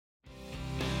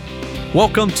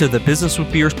Welcome to the Business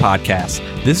with Beers podcast.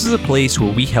 This is a place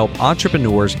where we help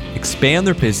entrepreneurs expand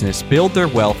their business, build their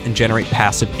wealth, and generate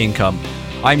passive income.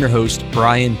 I'm your host,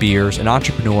 Brian Beers, an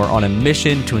entrepreneur on a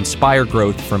mission to inspire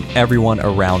growth from everyone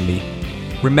around me.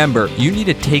 Remember, you need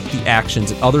to take the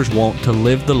actions that others won't to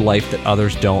live the life that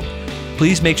others don't.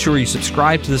 Please make sure you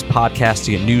subscribe to this podcast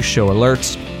to get new show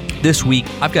alerts. This week,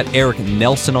 I've got Eric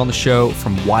Nelson on the show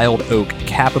from Wild Oak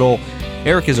Capital.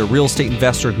 Eric is a real estate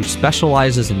investor who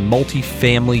specializes in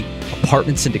multifamily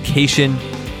apartment syndication.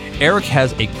 Eric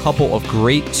has a couple of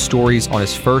great stories on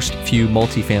his first few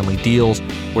multifamily deals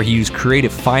where he used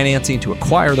creative financing to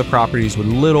acquire the properties with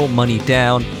little money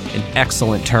down and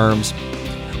excellent terms.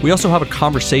 We also have a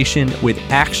conversation with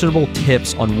actionable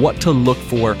tips on what to look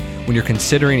for when you're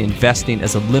considering investing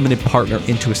as a limited partner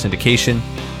into a syndication.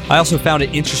 I also found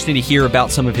it interesting to hear about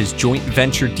some of his joint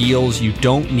venture deals. You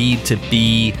don't need to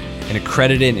be an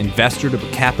accredited investor to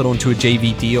put capital into a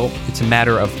JV deal. It's a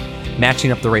matter of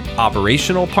matching up the right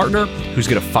operational partner who's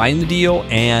going to find the deal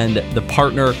and the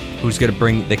partner who's going to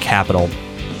bring the capital.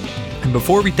 And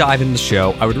before we dive into the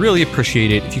show, I would really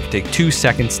appreciate it if you could take 2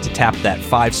 seconds to tap that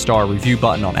 5-star review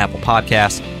button on Apple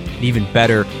Podcasts, and even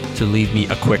better, to leave me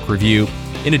a quick review.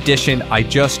 In addition, I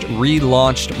just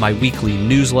relaunched my weekly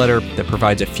newsletter that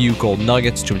provides a few gold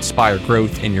nuggets to inspire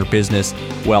growth in your business,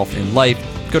 wealth, and life.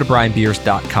 Go to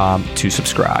brianbeers.com to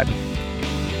subscribe.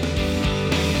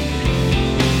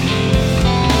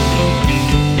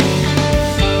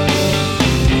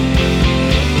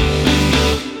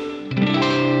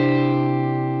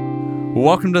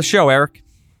 Welcome to the show, Eric.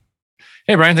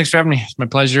 Hey, Brian. Thanks for having me. It's my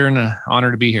pleasure and an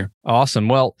honor to be here. Awesome.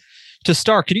 Well, to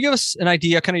start, could you give us an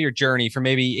idea, kind of your journey from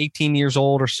maybe 18 years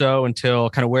old or so until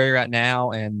kind of where you're at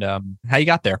now and how you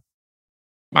got there?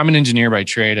 I'm an engineer by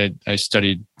trade. I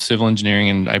studied civil engineering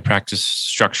and I practice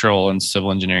structural and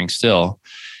civil engineering still.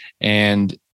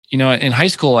 And, you know, in high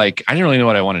school, I didn't really know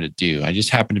what I wanted to do. I just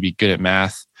happened to be good at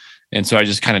math. And so I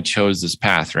just kind of chose this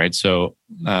path, right? So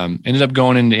ended up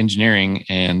going into engineering.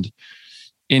 And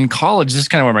in college, this is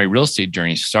kind of where my real estate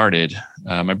journey started.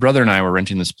 My brother and I were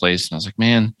renting this place and I was like,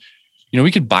 man, you know,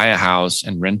 we could buy a house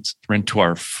and rent to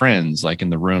our friends, like in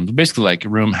the room, basically like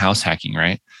room house hacking,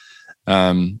 right?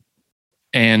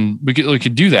 And we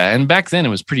could do that. And back then it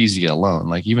was pretty easy to get a loan.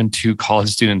 Like even 2 college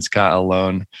students got a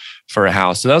loan for a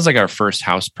house. So that was like our first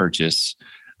house purchase.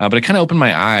 But it kind of opened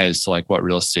my eyes to like what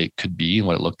real estate could be and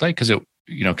what it looked like. Cause it,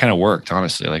 you know, kind of worked,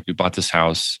 honestly. Like we bought this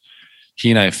house,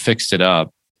 he and I fixed it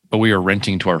up, but we were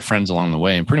renting to our friends along the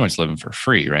way and pretty much living for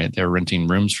free, right? They were renting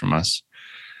rooms from us.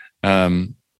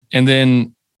 And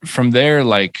then from there,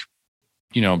 like,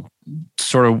 you know,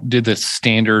 sort of did the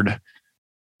standard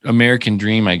American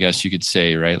dream, I guess you could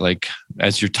say, right? Like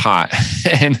as you're taught,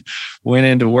 and went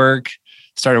into work,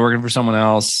 started working for someone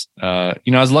else.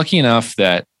 You know, I was lucky enough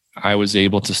that I was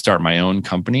able to start my own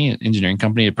company, an engineering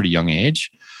company at a pretty young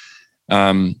age.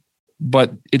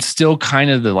 But it's still kind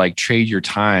of the like trade your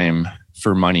time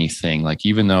for money thing. Like,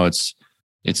 even though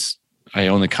I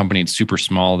own the company, it's super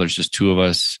small. There's just 2 of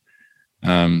us.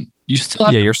 You still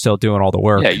have you're still doing all the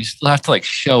work. Yeah, you still have to like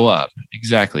show up.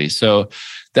 Exactly. So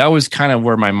that was kind of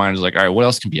where my mind was like, all right, what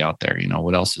else can be out there? You know,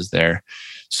 what else is there?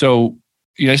 So,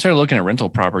 you know, I started looking at rental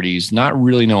properties, not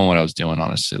really knowing what I was doing,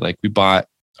 honestly. Like we bought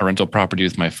a rental property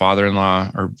with my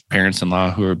father-in-law or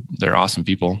parents-in-law they're awesome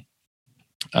people.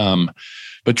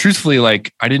 But truthfully,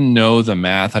 like I didn't know the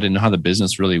math. I didn't know how the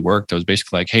business really worked. I was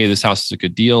basically like, hey, this house is a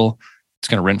good deal. It's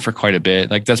going to rent for quite a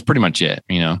bit. Like that's pretty much it,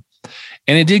 you know?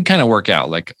 And it did kind of work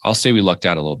out. Like I'll say we lucked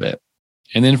out a little bit.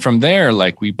 And then from there,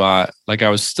 like we bought, like I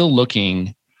was still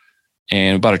looking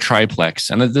and bought a triplex.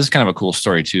 And this is kind of a cool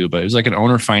story too, but it was like an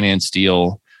owner finance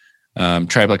deal,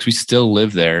 triplex. We still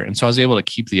live there. And so I was able to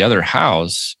keep the other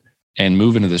house and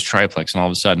move into this triplex. And all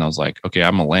of a sudden I was like, okay,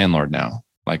 I'm a landlord now.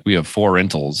 Like we have 4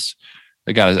 rentals.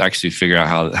 I got to actually figure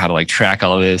out how to like track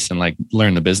all of this and like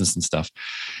learn the business and stuff.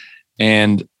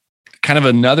 And kind of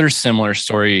another similar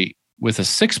story with a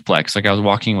 6plex. Like I was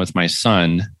walking with my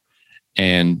son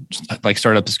and like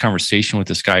started up this conversation with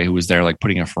this guy who was there, like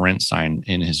putting a for rent sign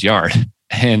in his yard.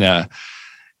 And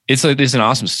it's an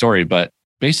awesome story, but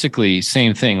basically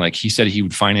same thing. Like he said he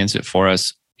would finance it for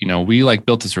us. You know, we like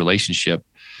built this relationship.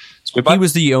 So he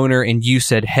was the owner and you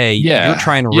said, hey, you're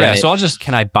trying to rent it. So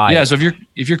can I buy it? So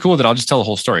if you're cool with it, I'll just tell the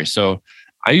whole story. So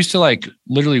I used to like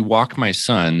literally walk my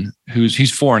son,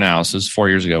 he's 4 now. So this is 4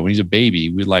 years ago. When he's a baby,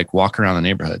 we'd like walk around the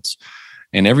neighborhoods,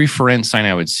 and every for rent sign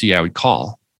I would see, I would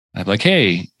call. I'd be like,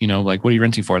 hey, you know, like, what are you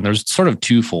renting for? And there's sort of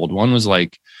twofold. One was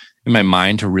like in my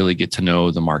mind to really get to know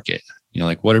the market, you know,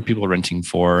 like what are people renting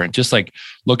for? And just like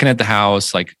looking at the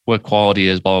house, like what quality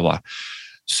is, blah, blah, blah.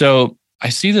 So I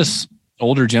see this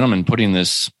older gentleman putting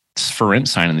this for rent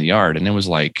sign in the yard, and it was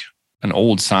like an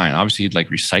old sign. Obviously, he'd like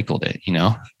recycled it,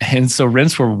 and so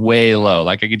rents were way low.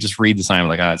 Like I could just read the sign,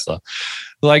 like, it's low.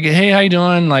 Like, hey, how you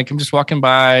doing? Like, I'm just walking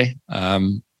by.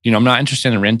 I'm not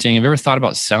interested in renting. Have you ever thought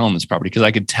about selling this property? Because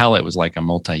I could tell it was like a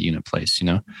multi-unit place.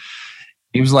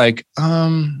 He was like,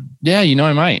 yeah,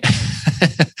 I might.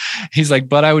 He's like,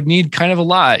 but I would need kind of a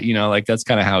lot. Like that's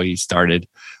kind of how he started.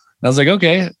 And I was like,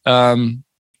 okay,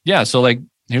 yeah. So like,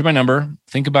 here's my number.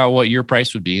 Think about what your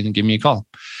price would be, and give me a call.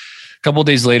 A couple of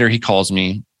days later, he calls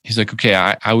me. He's like, okay,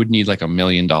 I would need like $1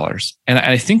 million. And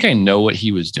I think I know what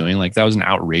he was doing. Like that was an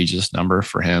outrageous number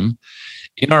for him.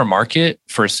 In our market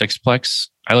for a sixplex,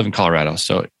 I live in Colorado.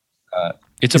 So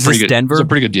it's a pretty good Denver? It's a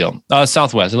pretty good deal.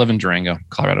 Southwest. I live in Durango,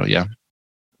 Colorado. Yeah.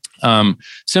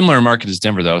 Similar market as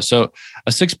Denver though. So a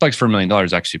sixplex for $1 million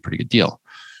is actually a pretty good deal.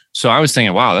 So I was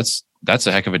thinking, wow, that's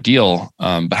a heck of a deal.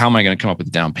 But how am I going to come up with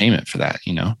a down payment for that?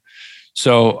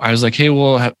 So I was like, hey,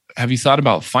 well, have you thought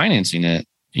about financing it?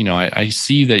 I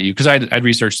see that because I'd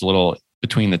researched a little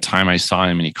between the time I saw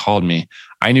him and he called me.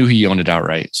 I knew he owned it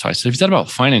outright. So I said, have you thought about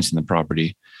financing the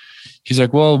property? He's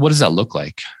like, well, what does that look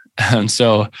like? And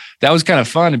so that was kind of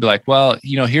fun to be like, well,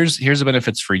 here's the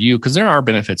benefits for you. Because there are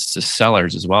benefits to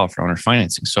sellers as well for owner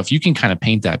financing. So if you can kind of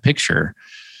paint that picture,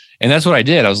 and that's what I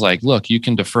did. I was like, look, you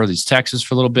can defer these taxes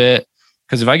for a little bit.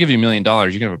 Because if I give you $1 million, you're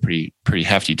going to have a pretty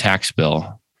hefty tax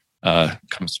bill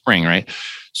come spring, right?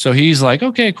 So he's like,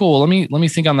 okay, cool. Let me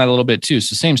think on that a little bit too.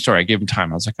 So same story. I gave him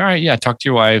time. I was like, all right, yeah, talk to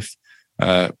your wife.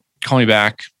 Call me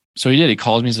back. So he did. He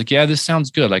called me. He's like, yeah, this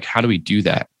sounds good. Like, how do we do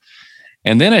that?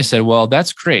 And then I said, well,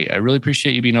 that's great. I really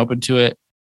appreciate you being open to it.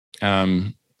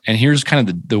 And here's kind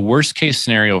of the worst case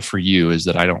scenario for you is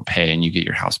that I don't pay and you get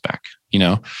your house back,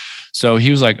 So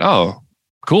he was like, oh,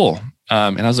 cool.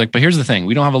 And I was like, but here's the thing.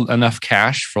 We don't have enough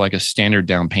cash for like a standard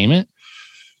down payment.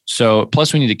 So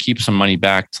plus we need to keep some money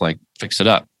back to like fix it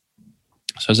up.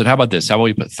 So I said, how about this? How about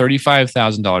we put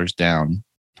 $35,000 down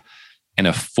and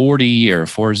a 40-year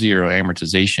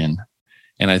amortization.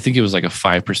 And I think it was like a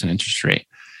 5% interest rate.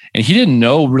 And he didn't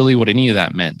know really what any of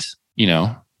that meant,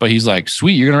 but he's like,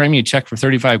 sweet, you're going to write me a check for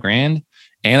 $35,000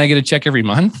 and I get a check every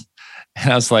month.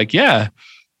 And I was like, yeah.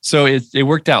 So it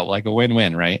worked out like a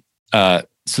win-win, right? So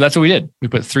that's what we did. We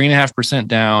put 3.5%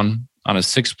 down on a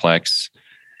sixplex.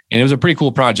 And it was a pretty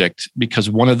cool project because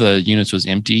one of the units was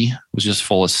empty, was just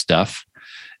full of stuff.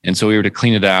 And so we were to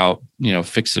clean it out,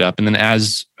 fix it up. And then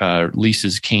as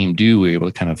leases came due, we were able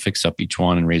to kind of fix up each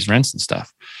one and raise rents and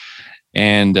stuff.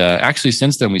 And actually,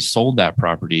 since then, we sold that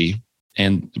property.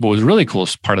 And what was really cool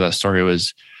part of that story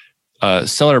was a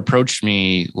seller approached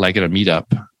me like at a meetup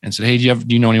and said, hey, do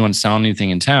you know anyone selling anything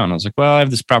in town? I was like, well, I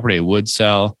have this property I would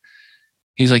sell.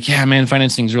 He's like, yeah, man,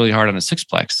 financing is really hard on a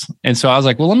sixplex. And so I was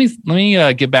like, well, let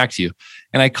me get back to you.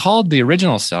 And I called the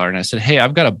original seller and I said, hey,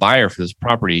 I've got a buyer for this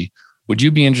property. Would you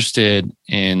be interested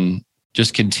in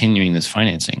just continuing this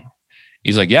financing?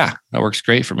 He's like, yeah, that works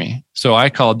great for me. So I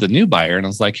called the new buyer and I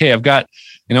was like, hey, I've got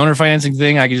an owner financing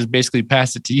thing. I can just basically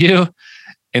pass it to you.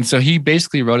 And so he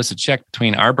basically wrote us a check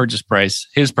between our purchase price,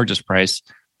 his purchase price,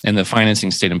 and the financing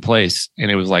stayed in place.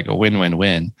 And it was like a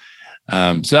win-win-win. So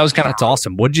that was that's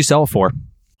awesome. What did you sell it for?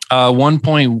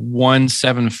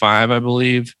 1.175, I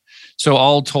believe. So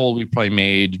all told, we probably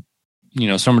made,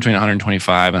 somewhere between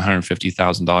 $125,000 and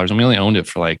 $150,000. And we only owned it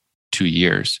for like 2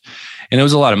 years. And it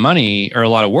was a lot of money or a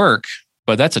lot of work,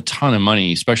 but that's a ton of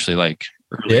money, especially like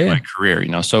early in my career,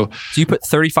 So you put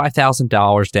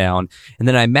 $35,000 down. And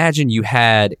then I imagine you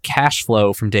had cash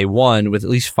flow from day one with at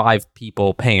least 5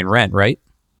 people paying rent, right?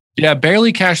 Yeah,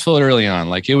 barely cash flowed early on.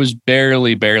 Like it was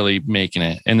barely making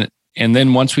it. And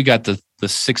then once we got the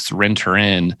 6th renter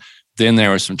in, then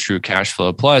there was some true cash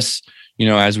flow. Plus,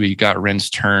 as we got rents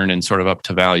turned and sort of up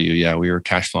to value, yeah, we were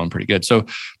cash flowing pretty good. So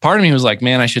part of me was like,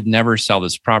 man, I should never sell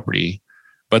this property.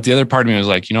 But the other part of me was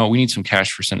like, we need some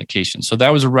cash for syndication. So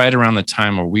that was right around the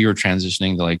time where we were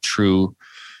transitioning to like true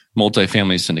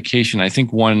multifamily syndication. I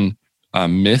think one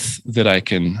myth that I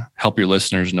can help your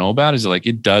listeners know about is like,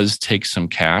 it does take some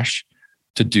cash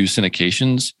to do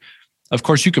syndications. Of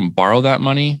course, you can borrow that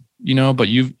money, but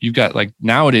you've got like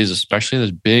nowadays, especially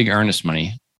there's big earnest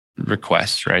money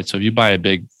requests, right? So if you buy a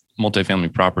big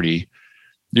multifamily property,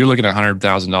 you're looking at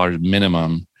 $100,000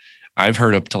 minimum. I've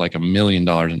heard up to like $1 million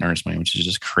in earnest money, which is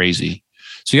just crazy.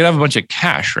 So you gotta have a bunch of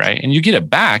cash, right? And you get it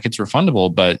back, it's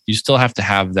refundable, but you still have to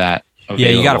have that available.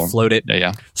 Yeah, you got to float it.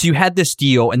 Yeah. So you had this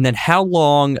deal, and then how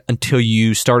long until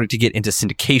you started to get into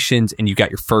syndications and you got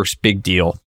your first big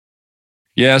deal?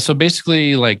 Yeah, so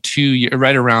basically like 2 years,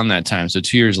 right around that time. So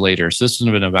 2 years later. So this would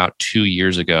have been about 2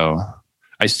 years ago.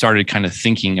 I started kind of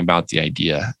thinking about the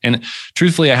idea. And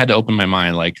truthfully, I had to open my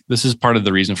mind. Like, this is part of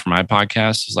the reason for my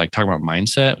podcast, is like talking about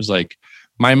mindset. It was like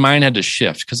my mind had to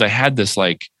shift, because I had this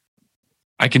like,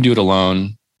 I can do it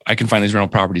alone. I can find these rental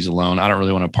properties alone. I don't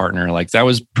really want to partner. Like, that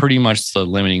was pretty much the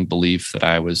limiting belief that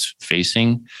I was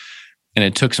facing. And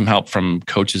it took some help from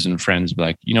coaches and friends,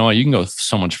 like, you know what, you can go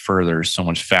so much further, so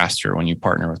much faster when you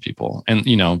partner with people, and,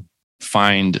 you know,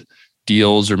 find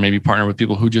deals or maybe partner with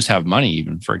people who just have money,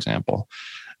 even, for example.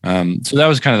 So that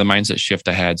was kind of the mindset shift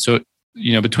I had. So,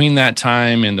 you know, between that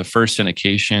time and the first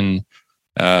syndication,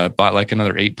 bought like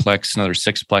another 8-plex, another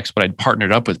 6-plex, but I'd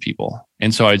partnered up with people.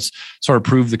 And so I'd sort of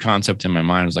proved the concept in my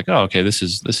mind. I was like, oh, okay, this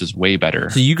is way better.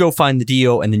 So you go find the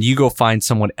deal, and then you go find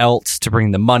someone else to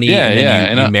bring the money, and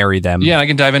then you marry them. Yeah, I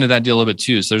can dive into that deal a little bit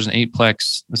too. So there's an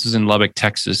 8-plex. This is in Lubbock,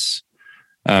 Texas.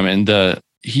 And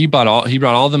he brought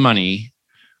all the money.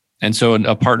 And so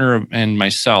a partner and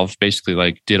myself basically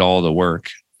like did all the work.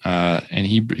 And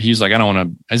he's like, I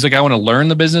want to learn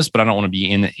the business, but I don't want to be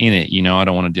in it. You know, I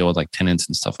don't want to deal with like tenants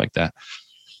and stuff like that.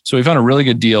 So we found a really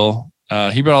good deal.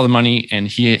 He brought all the money, and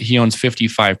he owns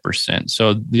 55%.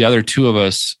 So the other two of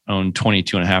us own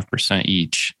 22.5%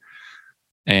 each.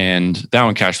 And that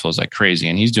one cash flows like crazy,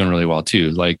 and he's doing really well too.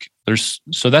 Like that's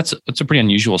a pretty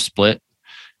unusual split.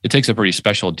 It takes a pretty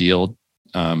special deal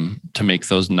to make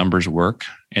those numbers work.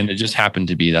 And it just happened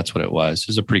to be, that's what it was. It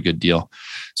was a pretty good deal.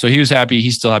 So he was happy.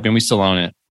 He's still happy, and we still own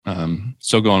it.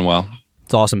 So going well.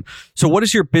 It's awesome. So what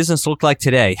does your business look like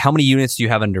today? How many units do you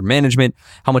have under management?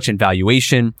 How much in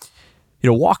valuation? You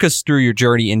know, walk us through your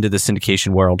journey into the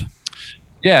syndication world.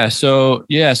 So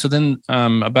then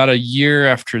about a year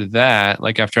after that,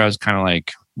 like after I was kind of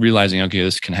like realizing, okay,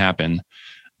 this can happen,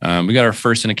 we got our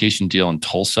first syndication deal in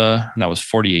Tulsa, and that was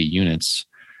 48 units.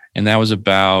 And that was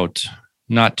about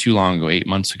not too long ago, 8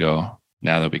 months ago,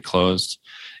 now that we closed,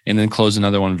 and then closed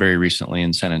another one very recently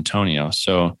in San Antonio.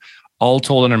 So all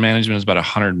told, under management is about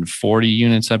 140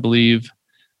 units, I believe.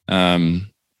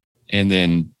 And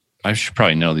then I should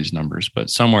probably know these numbers, but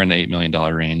somewhere in the $8 million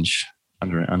range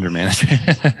under management.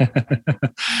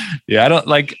 Yeah, I don't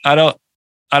know.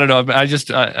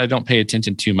 I don't pay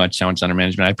attention too much to how much under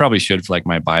management. I probably should for like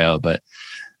my bio, but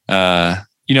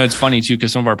you know, it's funny too,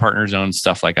 because some of our partners own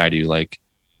stuff like I do. Like,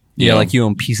 like you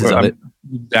own pieces of it.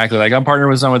 Exactly. Like I'm partnered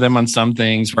with some of them on some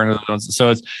things.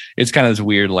 So it's kind of this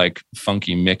weird, like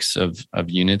funky mix of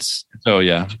units. So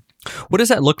yeah. What does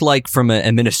that look like from an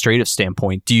administrative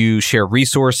standpoint? Do you share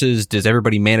resources? Does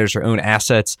everybody manage their own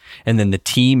assets, and then the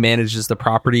team manages the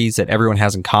properties that everyone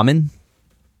has in common?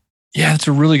 Yeah, that's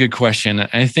a really good question.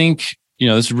 I think, you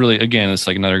know, this is really, again, it's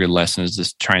like another good lesson is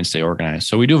just try and stay organized.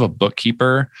 So we do have a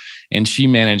bookkeeper, and she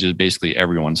manages basically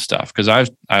everyone's stuff. Cause I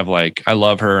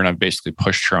love her, and I've basically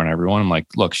pushed her on everyone. I'm like,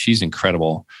 look, she's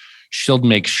incredible. She'll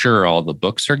make sure all the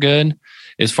books are good.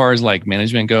 As far as like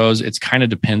management goes, it's kind of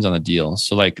depends on the deal.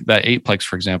 So like that 8-plex,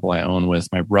 for example, I own with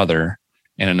my brother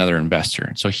and another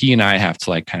investor. So he and I have to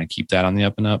like kind of keep that on the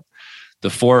up and up. The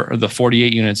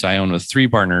 48 units I own with 3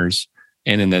 partners.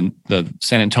 And then the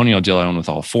San Antonio deal I own with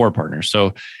all 4 partners.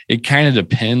 So it kind of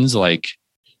depends. Like,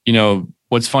 you know,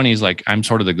 what's funny is like, I'm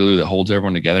sort of the glue that holds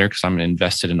everyone together because I'm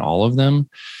invested in all of them.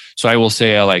 So I will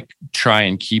say I like try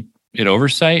and keep it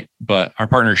oversight, but our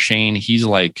partner Shane, he's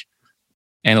like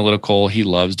analytical. He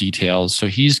loves details. So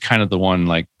he's kind of the one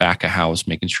like back of house,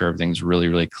 making sure everything's really,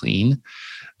 really clean.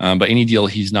 But any deal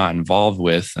he's not involved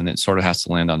with, and it sort of has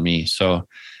to land on me. So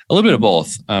a little bit of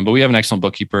both. But we have an excellent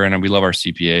bookkeeper, and we love our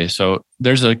CPA. So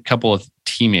there's a couple of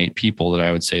teammate people that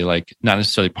I would say like not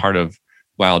necessarily part of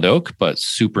Wild Oak, but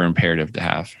super imperative to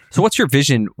have. So what's your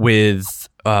vision with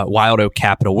Wild Oak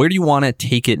Capital? Where do you want to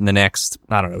take it in the next,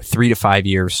 3 to 5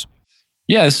 years?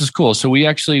 Yeah, this is cool. So we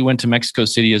actually went to Mexico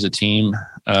City as a team.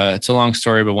 It's a long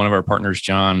story, but one of our partners,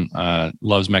 John,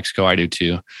 loves Mexico. I do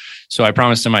too. So I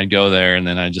promised him I'd go there, and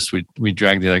then we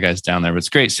dragged the other guys down there. But it's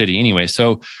a great city anyway.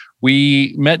 So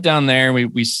we met down there.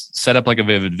 We set up like a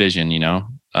vivid vision,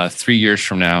 3 years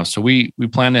from now. So we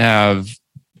plan to have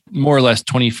more or less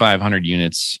 2,500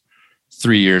 units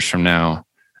 3 years from now.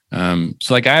 So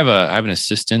like I have an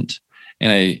assistant,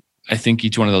 and I think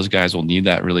each one of those guys will need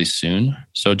that really soon.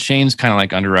 So Shane's kind of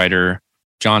like underwriter.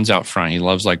 John's out front. He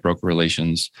loves like broker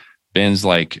relations. Ben's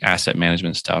like asset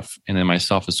management stuff. And then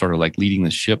myself is sort of like leading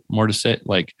the ship more to sit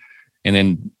like, and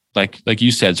then like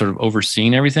you said, sort of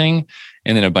overseeing everything.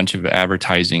 And then a bunch of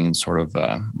advertising and sort of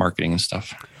marketing and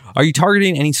stuff. Are you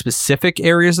targeting any specific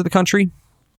areas of the country?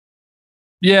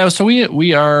 Yeah. So we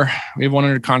have one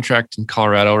under contract in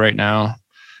Colorado right now.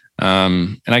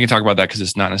 And I can talk about that because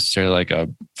it's not necessarily like a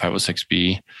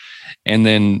 506B. And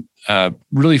then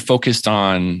really focused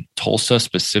on Tulsa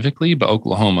specifically, but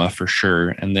Oklahoma for sure.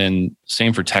 And then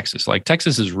same for Texas. Like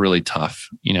Texas is really tough.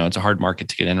 It's a hard market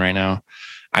to get in right now.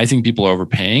 I think people are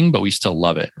overpaying, but we still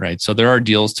love it, right? So there are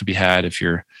deals to be had if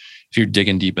you're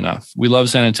digging deep enough. We love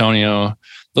San Antonio.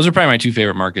 Those are probably my two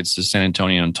favorite markets, is San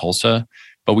Antonio and Tulsa.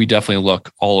 But we definitely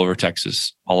look all over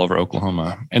Texas, all over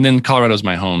Oklahoma. And then Colorado's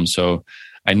my home. So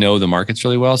I know the markets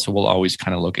really well. So we'll always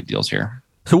kind of look at deals here.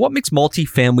 So what makes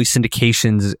multifamily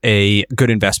syndications a good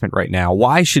investment right now?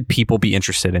 Why should people be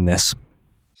interested in this?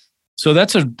 So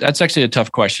that's actually a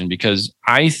tough question, because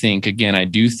I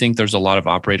do think there's a lot of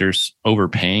operators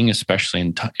overpaying,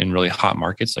 especially in really hot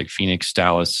markets like Phoenix,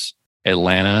 Dallas,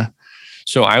 Atlanta.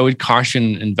 So I would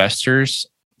caution investors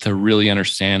to really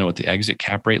understand what the exit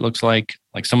cap rate looks like.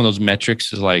 Like some of those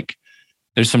metrics is like,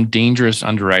 there's some dangerous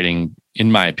underwriting,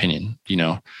 in my opinion,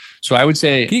 So I would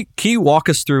say, can you walk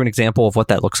us through an example of what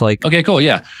that looks like? Okay, cool.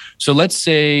 Yeah. So let's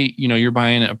say, you're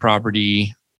buying a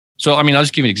property. So, I'll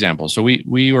just give you an example. So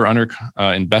we were under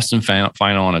invest in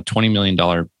final on a $20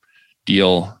 million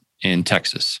deal in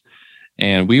Texas.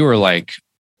 And we were like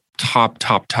top,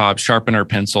 sharpen our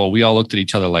pencil. We all looked at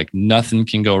each other like nothing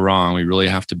can go wrong. We really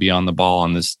have to be on the ball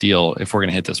on this deal if we're going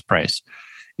to hit this price.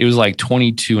 It was like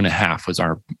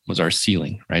 22.5 was our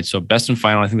ceiling, right? So best and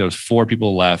final, I think there was 4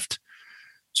 people left.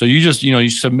 So you just, you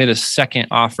submit a second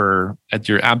offer at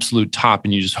your absolute top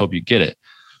and you just hope you get it.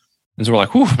 And so we're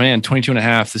like, whew, man,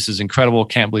 22.5, this is incredible.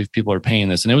 Can't believe people are paying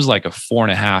this. And it was like a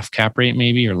 4.5 cap rate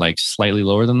maybe, or like slightly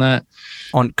lower than that.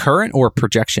 On current or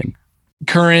projection?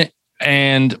 Current.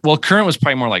 And current was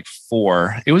probably more like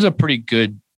 4. It was a pretty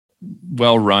good,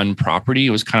 well-run property.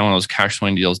 It was kind of one of those cash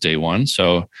flowing deals day one.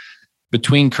 So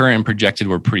between current and projected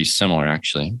were pretty similar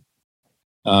actually.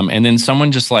 And then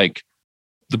someone just like,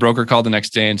 the broker called the next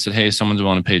day and said, hey, someone's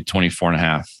willing to pay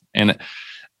 24.5. And,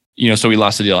 so we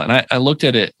lost the deal. And I looked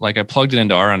at it, like I plugged it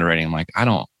into our underwriting. I'm like, I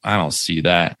don't see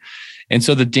that. And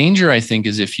so the danger, I think,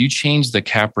 is if you change the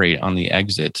cap rate on the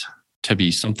exit to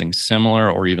be something similar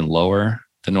or even lower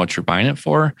than what you're buying it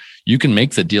for, you can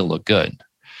make the deal look good.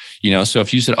 So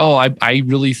if you said, oh, I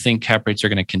really think cap rates are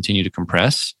going to continue to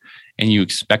compress, and you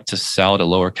expect to sell at a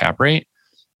lower cap rate,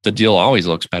 the deal always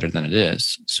looks better than it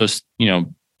is. So,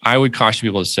 I would caution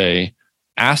people to say,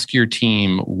 ask your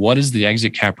team, what is the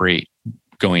exit cap rate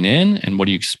going in? And what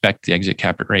do you expect the exit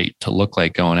cap rate to look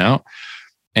like going out?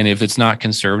 And if it's not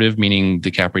conservative, meaning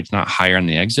the cap rate's not higher on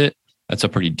the exit, that's a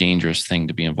pretty dangerous thing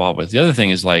to be involved with. The other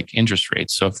thing is like interest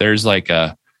rates. So if there's like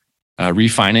a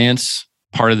refinance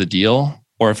part of the deal,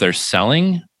 or if they're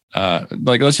selling,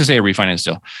 like let's just say a refinance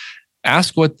deal,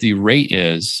 ask what the rate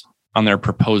is on their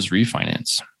proposed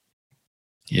refinance.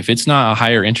 If it's not a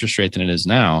higher interest rate than it is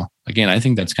now, again, I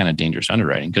think that's kind of dangerous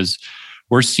underwriting, because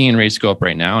we're seeing rates go up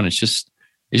right now, and it's just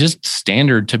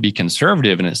standard to be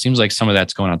conservative. And it seems like some of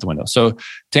that's going out the window. So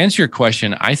to answer your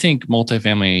question, I think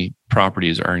multifamily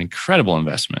properties are an incredible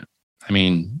investment. I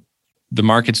mean, the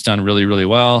market's done really, really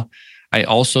well. I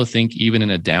also think even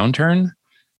in a downturn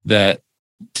that,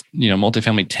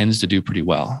 multifamily tends to do pretty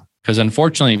well, because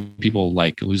unfortunately people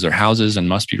like lose their houses and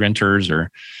must be renters, or,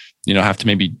 have to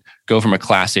maybe go from a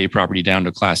class A property down to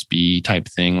a class B type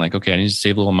thing. Like, okay, I need to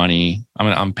save a little money.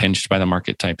 I'm pinched by the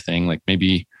market type thing. Like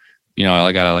maybe,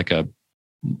 I got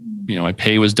my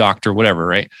pay was docked or whatever,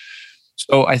 right?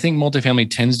 So I think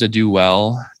multifamily tends to do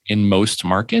well in most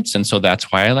markets. And so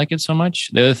that's why I like it so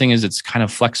much. The other thing is it's kind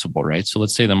of flexible, right? So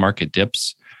let's say the market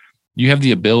dips, you have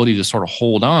the ability to sort of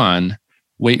hold on,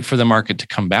 wait for the market to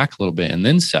come back a little bit and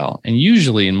then sell. And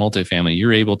usually in multifamily,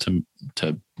 you're able to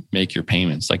make your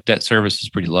payments. Like debt service is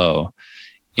pretty low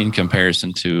in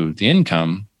comparison to the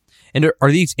income. And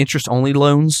are these interest only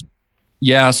loans?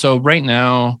 Yeah. So right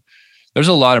now, there's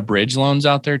a lot of bridge loans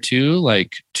out there too,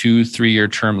 like 2-3 year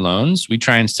term loans. We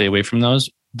try and stay away from those.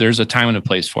 There's a time and a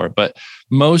place for it, but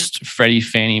most Freddie,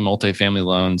 Fannie multifamily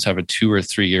loans have a 2 or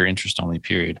 3 year interest only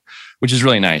period, which is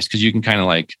really nice because you can kind of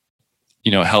like,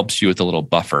 helps you with a little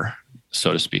buffer,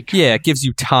 so to speak. Yeah, it gives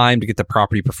you time to get the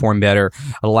property perform better. It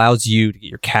allows you to get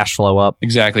your cash flow up.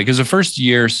 Exactly, because the first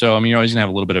year or so, you're always gonna have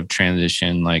a little bit of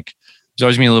transition. Like there's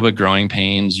always gonna be a little bit of growing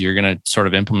pains. You're gonna sort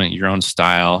of implement your own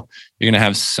style. You're gonna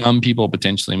have some people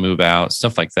potentially move out,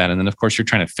 stuff like that. And then of course you're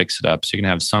trying to fix it up. So you're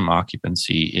gonna have some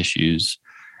occupancy issues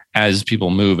as people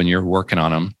move and you're working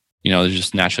on them. They're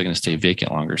just naturally gonna stay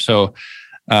vacant longer. So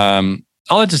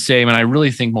all that to say, I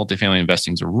really think multifamily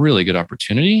investing is a really good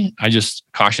opportunity. I just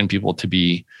caution people to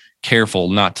be careful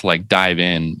not to like dive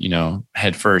in,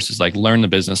 head first. Is like learn the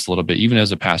business a little bit, even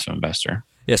as a passive investor.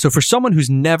 Yeah. So for someone who's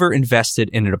never invested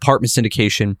in an apartment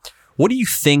syndication, what do you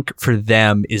think for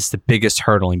them is the biggest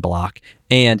hurdling block?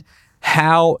 And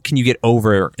how can you get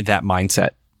over that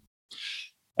mindset?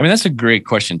 I mean, that's a great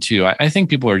question too. I think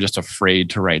people are just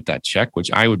afraid to write that check, which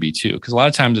I would be too, because a lot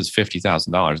of times it's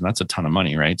 $50,000 and that's a ton of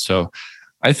money, right? So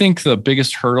I think the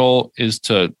biggest hurdle is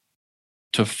to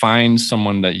find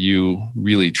someone that you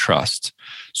really trust.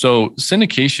 So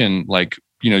syndication, like,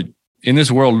 in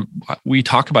this world, we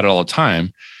talk about it all the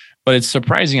time, but it's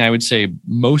surprising. I would say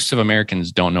most of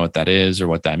Americans don't know what that is or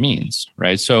what that means,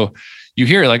 right? So you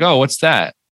hear like, oh, what's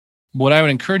that? What I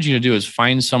would encourage you to do is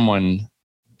find someone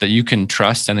that you can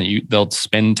trust and that they'll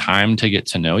spend time to get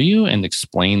to know you and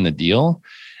explain the deal,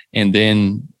 and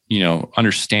then,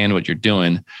 understand what you're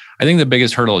doing. I think the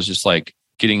biggest hurdle is just like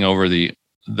getting over the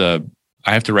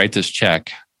I have to write this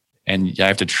check and I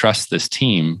have to trust this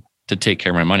team to take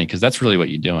care of my money, because that's really what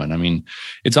you're doing. I mean,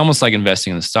 it's almost like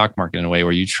investing in the stock market in a way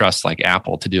where you trust like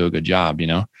Apple to do a good job.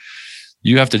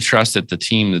 You have to trust that the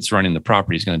team that's running the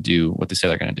property is going to do what they say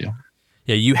they're going to do.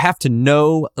 Yeah, you have to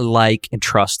know, like, and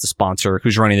trust the sponsor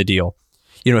who's running the deal.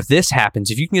 If this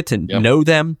happens, if you can get to know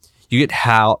them, you get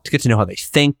to know how they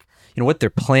think, what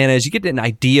their plan is. You get an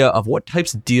idea of what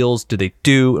types of deals do they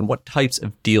do and what types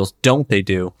of deals don't they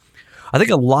do. I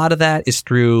think a lot of that is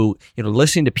through,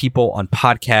 listening to people on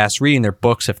podcasts, reading their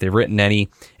books if they've written any,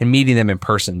 and meeting them in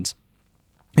person.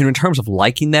 In terms of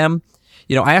liking them,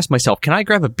 I ask myself, can I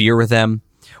grab a beer with them?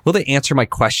 Will they answer my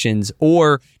questions,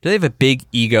 or do they have a big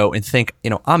ego and think,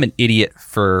 I'm an idiot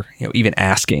for, even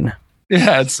asking?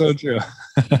 Yeah, it's so true.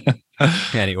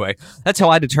 Anyway, that's how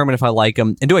I determine if I like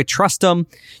them. And do I trust them?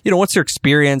 What's their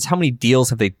experience? How many deals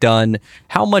have they done?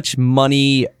 How much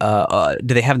money do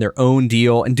they have in their own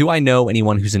deal? And do I know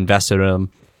anyone who's invested in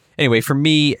them? Anyway, for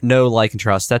me, know, like, and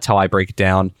trust. That's how I break it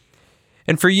down.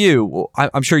 And for you,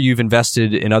 I'm sure you've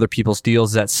invested in other people's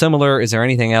deals. Is that similar? Is there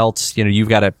anything else, you've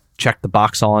got to check the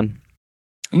box on?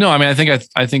 No, I mean,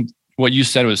 I think what you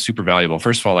said was super valuable.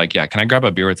 First of all, like, yeah, can I grab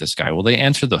a beer with this guy? Will they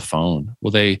answer the phone?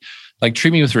 Will they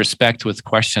treat me with respect with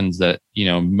questions that,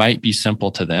 might be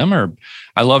simple to them? Or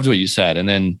I loved what you said. And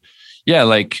then, yeah,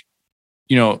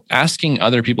 asking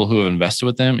other people who have invested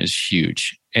with them is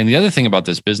huge. And the other thing about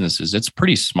this business is it's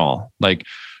pretty small. Like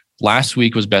last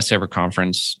week was Best Ever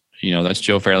Conference. That's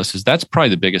Joe Fairless's. That's probably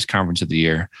the biggest conference of the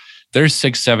year. There's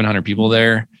 600-700 people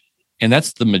there. And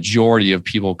that's the majority of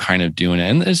people kind of doing it.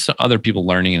 And there's other people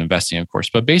learning and investing, of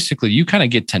course. But basically, you kind of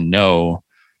get to know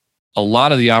a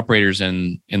lot of the operators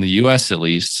in the US, at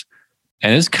least.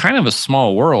 And it's kind of a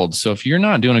small world. So if you're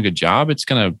not doing a good job, it's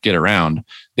going to get around.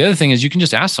 The other thing is you can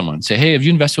just ask someone, say, hey, have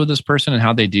you invested with this person, and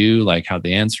how they do, like how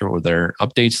they answer, or their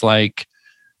updates like,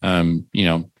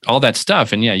 all that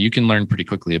stuff. And yeah, you can learn pretty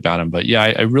quickly about them. But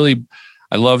yeah,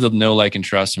 I love the know, like, and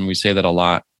trust. And we say that a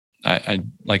lot. I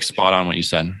like spot on what you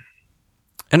said.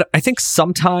 And I think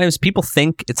sometimes people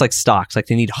think it's like stocks, like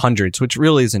they need hundreds, which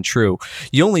really isn't true.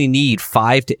 You only need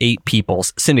 5 to 8 people,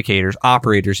 syndicators,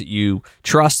 operators that you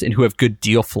trust and who have good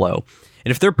deal flow.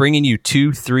 And if they're bringing you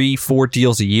 2, 3, 4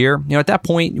 deals a year, at that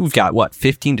point, we've got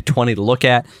 15 to 20 to look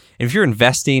at. And if you're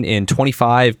investing in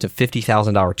 $25,000 to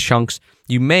 $50,000 chunks,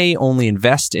 you may only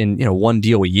invest in, one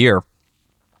deal a year.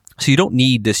 So you don't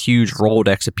need this huge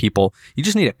Rolodex of people. You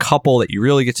just need a couple that you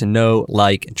really get to know,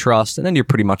 like, and trust, and then you're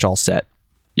pretty much all set.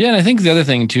 Yeah, and I think the other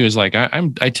thing too is like I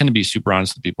tend to be super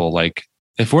honest with people. Like,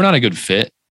 if we're not a good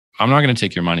fit, I'm not going to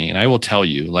take your money, and I will tell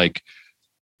you, like,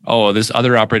 oh, this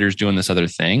other operator is doing this other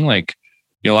thing. Like,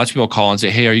 lots of people call and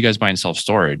say, hey, are you guys buying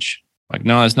self-storage? Like,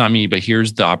 no, that's not me. But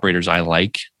here's the operators I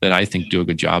like that I think do a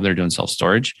good job. They're doing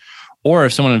self-storage. Or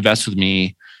if someone invests with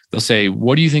me, they'll say,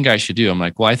 what do you think I should do? I'm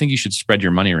like, well, I think you should spread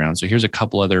your money around. So here's a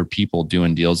couple other people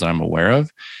doing deals that I'm aware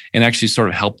of, and actually sort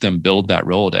of help them build that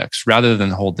Rolodex rather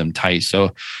than hold them tight. So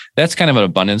that's kind of an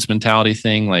abundance mentality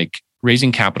thing. Like,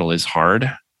 raising capital is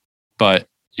hard, but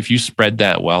if you spread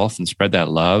that wealth and spread that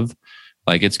love,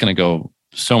 like, it's going to go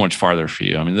so much farther for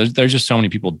you. I mean, there's just so many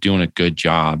people doing a good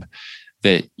job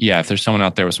that, yeah, if there's someone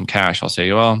out there with some cash, I'll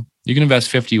say, well, you can invest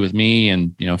 50 with me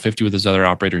and, 50 with this other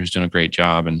operator who's doing a great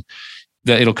job, and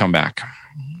that it'll come back.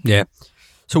 Yeah.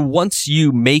 So once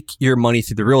you make your money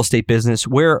through the real estate business,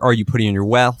 where are you putting in your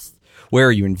wealth? Where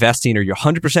are you investing? Are you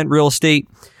 100% real estate,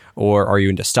 or are you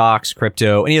into stocks,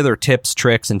 crypto? Any other tips,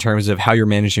 tricks in terms of how you're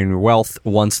managing your wealth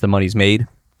once the money's made?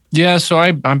 Yeah. So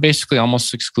I'm basically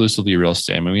almost exclusively real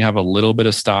estate. I mean, we have a little bit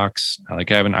of stocks.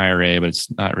 Like, I have an IRA, but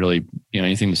it's not really,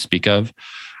 anything to speak of.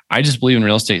 I just believe in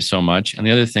real estate so much. And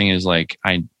the other thing is, like,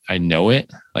 I know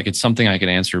it. Like, it's something I can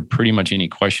answer pretty much any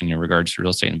question in regards to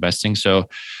real estate investing. So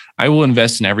I will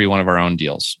invest in every one of our own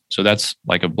deals. So that's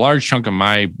like a large chunk of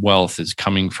my wealth is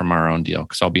coming from our own deal,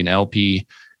 because I'll be an LP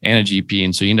and a GP.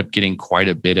 And so you end up getting quite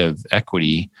a bit of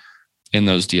equity in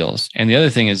those deals. And the other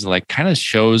thing is, like, kind of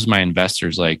shows my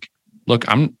investors, like, look,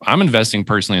 I'm investing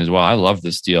personally as well. I love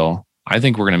this deal. I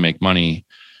think we're going to make money,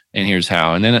 and here's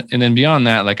how. And then beyond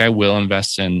that, like I will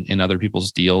invest in other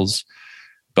people's deals,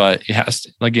 but it has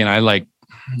to, again, I like,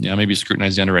 maybe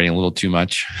scrutinize the underwriting a little too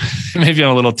much. Maybe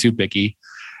I'm a little too picky.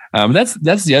 That's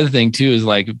the other thing too, is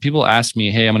like people ask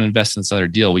me, hey, I'm going to invest in this other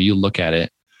deal. Will you look at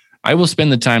it? I will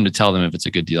spend the time to tell them if it's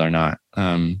a good deal or not,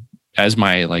 as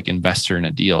my like investor in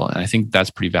a deal. And I think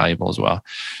that's pretty valuable as well.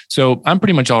 So I'm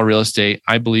pretty much all real estate.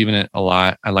 I believe in it a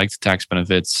lot. I like the tax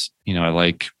benefits. I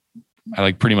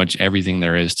like pretty much everything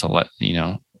there is to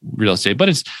real estate, but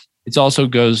it's also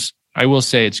goes, I will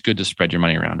say it's good to spread your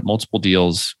money around multiple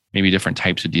deals, maybe different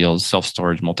types of deals,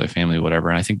 self-storage, multifamily, whatever.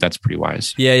 And I think that's pretty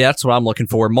wise. Yeah, that's what I'm looking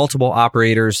for. Multiple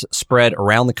operators spread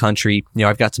around the country.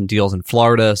 I've got some deals in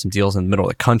Florida, some deals in the middle of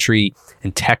the country,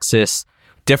 in Texas,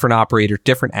 different operators,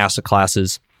 different asset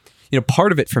classes.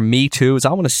 Part of it for me too is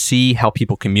I want to see how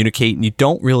people communicate, and you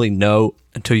don't really know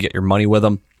until you get your money with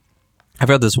them. I've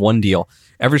had this one deal.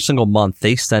 Every single month,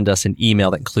 they send us an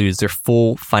email that includes their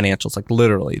full financials. Like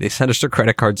literally, they send us their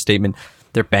credit card statement,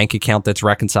 their bank account that's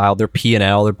reconciled, their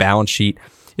P&L, their balance sheet.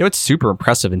 It's super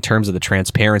impressive in terms of the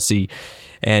transparency.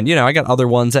 And, I got other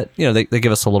ones that, they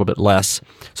give us a little bit less.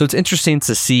 So it's interesting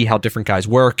to see how different guys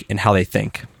work and how they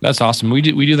think. That's awesome. We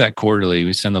do that quarterly.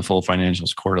 We send the full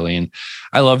financials quarterly. And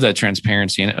I love that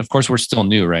transparency. And of course, we're still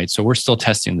new, right? So we're still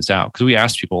testing this out because we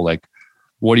ask people like,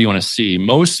 what do you want to see?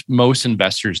 Most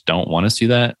investors don't want to see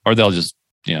that, or they'll just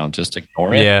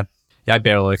ignore it. Yeah, I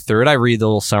barely look through it. I read the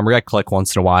little summary. I click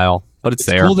once in a while, but it's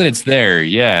there. Cool that it's there.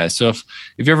 Yeah. So if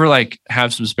you ever like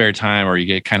have some spare time or you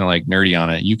get kind of like nerdy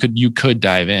on it, you could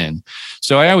dive in.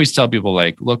 So I always tell people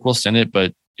like, look, we'll send it,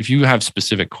 but if you have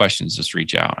specific questions, just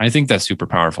reach out. I think that's super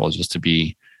powerful, is just to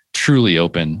be truly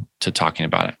open to talking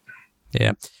about it.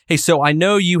 Yeah. Hey, so I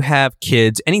know you have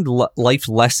kids. Any life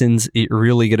lessons you're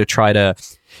really going to try to,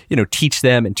 teach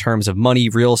them in terms of money,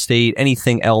 real estate,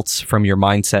 anything else from your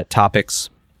mindset topics?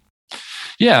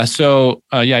 Yeah. So,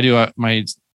 I do. My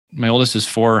oldest is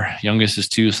 4, youngest is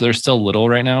 2. So they're still little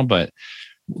right now, but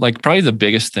like probably the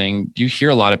biggest thing, you hear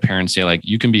a lot of parents say like,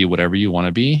 you can be whatever you want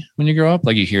to be when you grow up.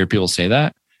 Like you hear people say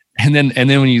that. And then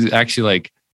when you actually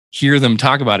like hear them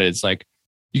talk about it, it's like,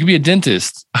 you can be a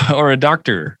dentist or a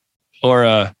doctor or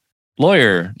a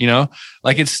lawyer,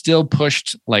 like it's still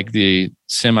pushed like the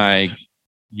semi,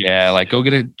 like go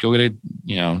get a,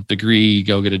 degree,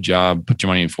 go get a job, put your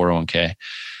money in 401k.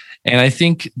 And I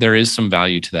think there is some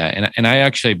value to that. And I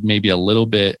actually may be a little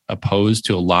bit opposed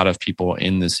to a lot of people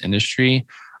in this industry.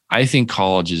 I think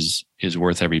college is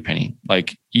worth every penny.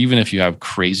 Like even if you have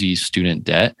crazy student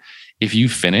debt, if you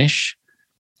finish,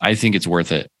 I think it's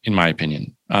worth it, in my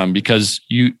opinion, because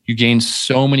you gain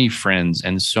so many friends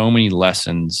and so many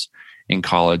lessons in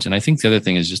college. And I think the other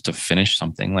thing is just to finish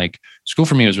something. Like school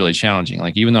for me was really challenging.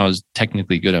 Like even though I was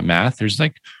technically good at math, there's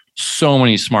like so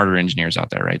many smarter engineers out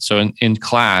there, right? So in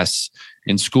class,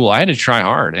 in school, I had to try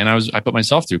hard, and I put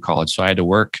myself through college. So I had to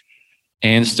work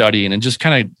and study, and it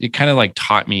kind of like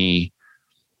taught me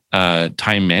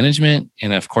time management.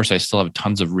 And of course, I still have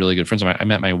tons of really good friends. I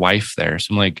met my wife there.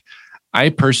 So I'm like, I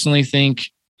personally think,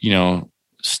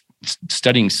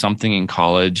 studying something in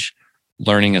college,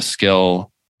 learning a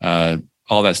skill,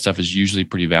 all that stuff is usually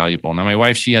pretty valuable. Now, my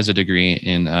wife, she has a degree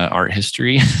in art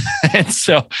history,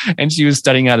 and she was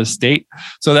studying out of state.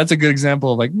 So that's a good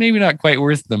example of like maybe not quite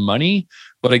worth the money,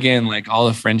 but again, like all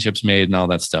the friendships made and all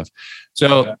that stuff.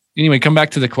 So anyway, come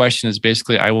back to the question is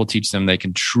basically I will teach them they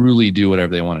can truly do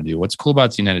whatever they want to do. What's cool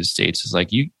about the United States is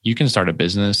like you can start a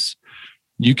business,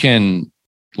 you can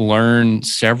learn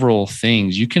several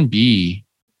things, you can be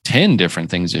 10 different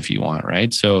things if you want,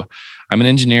 right? So I'm an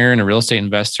engineer and a real estate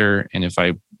investor. And if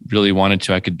I really wanted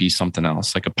to, I could be something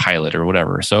else, like a pilot or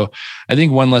whatever. So I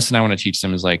think one lesson I want to teach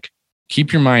them is like,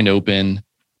 keep your mind open.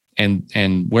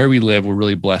 And where we live, we're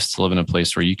really blessed to live in a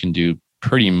place where you can do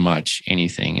pretty much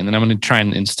anything. And then I'm going to try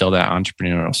and instill that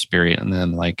entrepreneurial spirit. And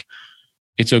then like,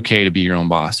 it's okay to be your own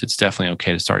boss. It's definitely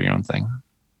okay to start your own thing.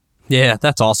 Yeah,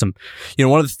 that's awesome.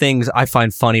 One of the things I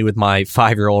find funny with my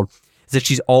 5-year-old is that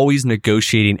she's always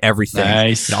negotiating everything.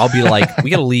 Nice. I'll be like, we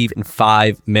got to leave in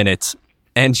 5 minutes.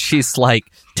 And she's like,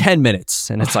 10 minutes.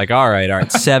 And it's like, all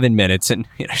right, 7 minutes. And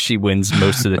she wins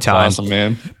most of the time. Awesome,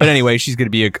 man. But anyway, she's going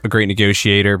to be a great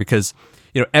negotiator because,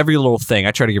 every little thing,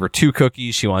 I try to give her 2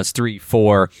 cookies. She wants 3,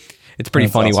 4. It's pretty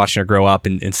funny awesome. Watching her grow up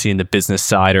and seeing the business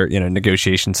side or,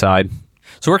 negotiation side.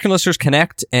 So where can listeners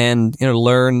connect and,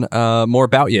 learn more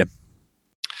about you?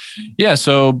 Yeah,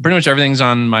 so pretty much everything's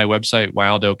on my website,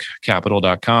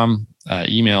 wildoakcapital.com.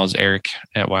 Email is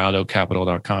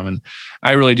eric@wildoakcapital.com. And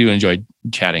I really do enjoy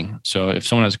chatting. So if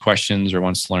someone has questions or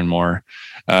wants to learn more,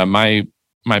 my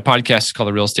podcast is called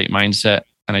The Real Estate Mindset.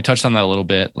 And I touched on that a little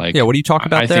bit. Like, yeah, what do you talk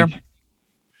about there?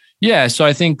 Yeah. So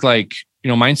I think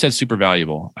mindset's super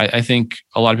valuable. I think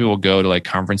a lot of people go to like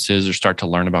conferences or start to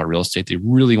learn about real estate. They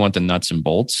really want the nuts and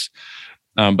bolts.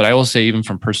 But I will say, even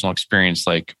from personal experience,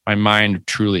 like my mind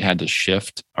truly had to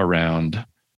shift around,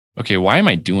 okay, why am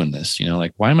I doing this?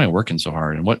 Why am I working so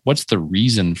hard? And what's the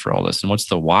reason for all this? And what's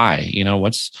the why?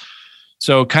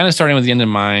 So kind of starting with the end in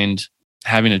mind,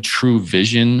 having a true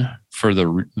vision for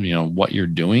what you're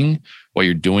doing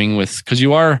with, because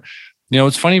you are,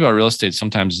 what's funny about real estate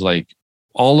sometimes, like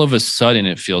all of a sudden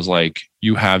it feels like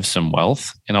you have some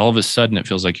wealth, and all of a sudden it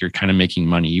feels like you're kind of making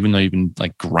money, even though you've been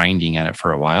like grinding at it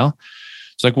for a while.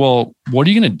 It's like, well, what are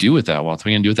you going to do with that wealth? What are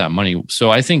you going to do with that money? So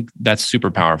I think that's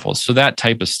super powerful. So that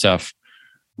type of stuff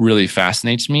really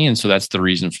fascinates me. And so that's the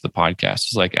reason for the podcast,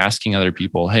 is like asking other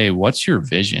people, hey, what's your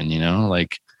vision? And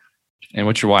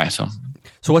what's your why? So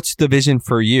what's the vision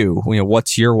for you?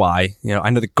 What's your why? I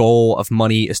know the goal of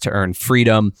money is to earn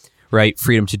freedom, right?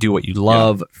 Freedom to do what you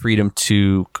love, freedom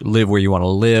to live where you want to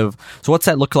live. So what's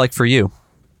that look like for you?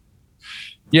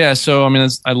 Yeah. So,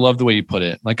 I love the way you put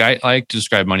it. Like I like to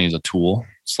describe money as a tool.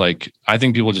 It's like, I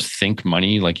think people just think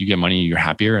money, like you get money, you're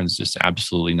happier. And it's just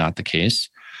absolutely not the case.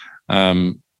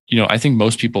 I think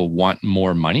most people want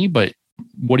more money, but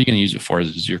what are you going to use it for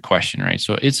is your question, right?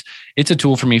 So it's a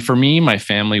tool for me. For me, my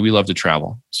family, we love to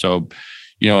travel. So,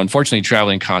 unfortunately,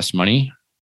 traveling costs money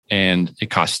and it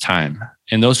costs time.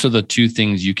 And those are the two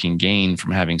things you can gain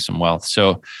from having some wealth.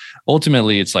 So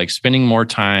ultimately, it's like spending more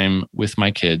time with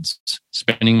my kids,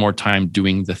 spending more time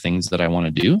doing the things that I want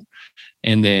to do,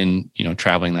 and then,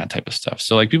 traveling, that type of stuff.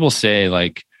 So like people say,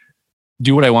 like,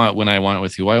 do what I want when I want it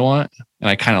with who I want. And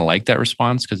I kind of like that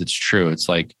response, because it's true. It's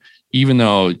like, even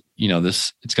though,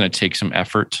 it's going to take some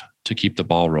effort to keep the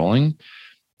ball rolling,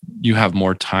 you have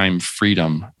more time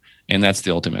freedom. And that's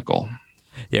the ultimate goal.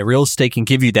 Yeah, real estate can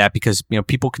give you that, because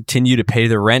people continue to pay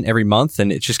their rent every month,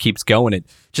 and it just keeps going.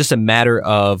 It's just a matter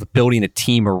of building a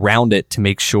team around it to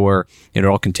make sure it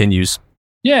all continues.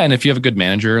 Yeah, and if you have a good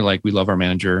manager, like we love our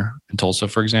manager in Tulsa,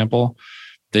 for example,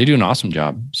 they do an awesome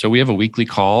job. So we have a weekly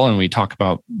call, and we talk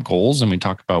about goals, and we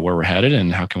talk about where we're headed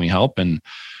and how can we help.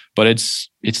 But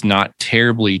it's not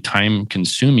terribly time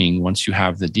consuming once you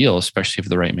have the deal, especially if you have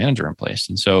the right manager in place.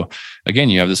 And so again,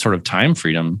 you have this sort of time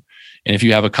freedom. And if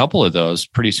you have a couple of those,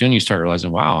 pretty soon you start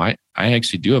realizing, wow, I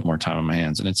actually do have more time on my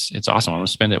hands, and it's awesome. I'm going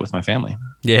to spend it with my family.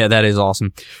 Yeah, that is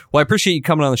awesome. Well, I appreciate you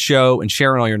coming on the show and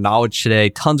sharing all your knowledge today.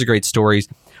 Tons of great stories.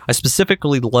 I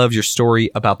specifically love your story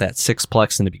about that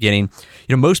sixplex in the beginning.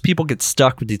 Most people get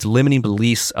stuck with these limiting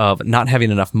beliefs of not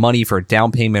having enough money for a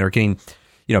down payment or getting,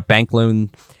 a bank loan.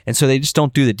 And so they just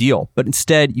don't do the deal. But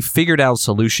instead, you figured out a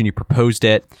solution, you proposed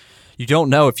it. You don't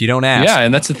know if you don't ask. Yeah,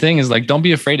 and that's the thing, is like, don't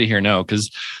be afraid to hear no,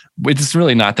 because it's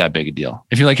really not that big a deal.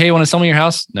 If you're like, hey, you want to sell me your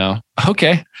house? No.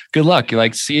 Okay. Good luck. You're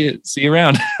like, see you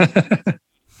around.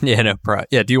 Yeah, no.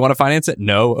 Yeah. Do you want to finance it?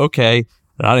 No. Okay.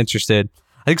 Not interested.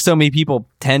 I think so many people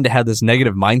tend to have this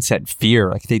negative mindset and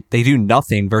fear. Like they do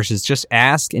nothing versus just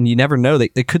ask, and you never know. They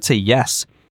could say yes.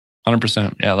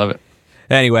 100%. Yeah, I love it.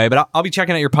 Anyway, but I'll be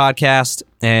checking out your podcast,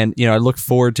 and, I look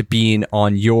forward to being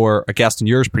on a guest on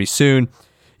yours pretty soon.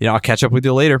 I'll catch up with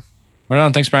you later. Right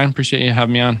on. Thanks, Brian. Appreciate you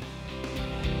having me on.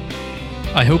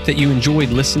 I hope that you enjoyed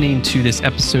listening to this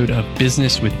episode of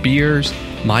Business with Beers.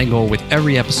 My goal with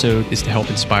every episode is to help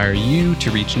inspire you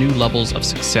to reach new levels of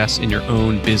success in your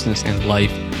own business and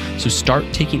life. So start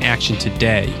taking action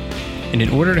today. And in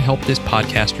order to help this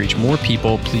podcast reach more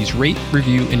people, please rate,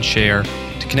 review, and share.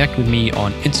 To connect with me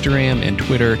on Instagram and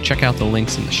Twitter, check out the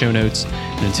links in the show notes.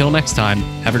 And until next time,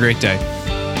 have a great day.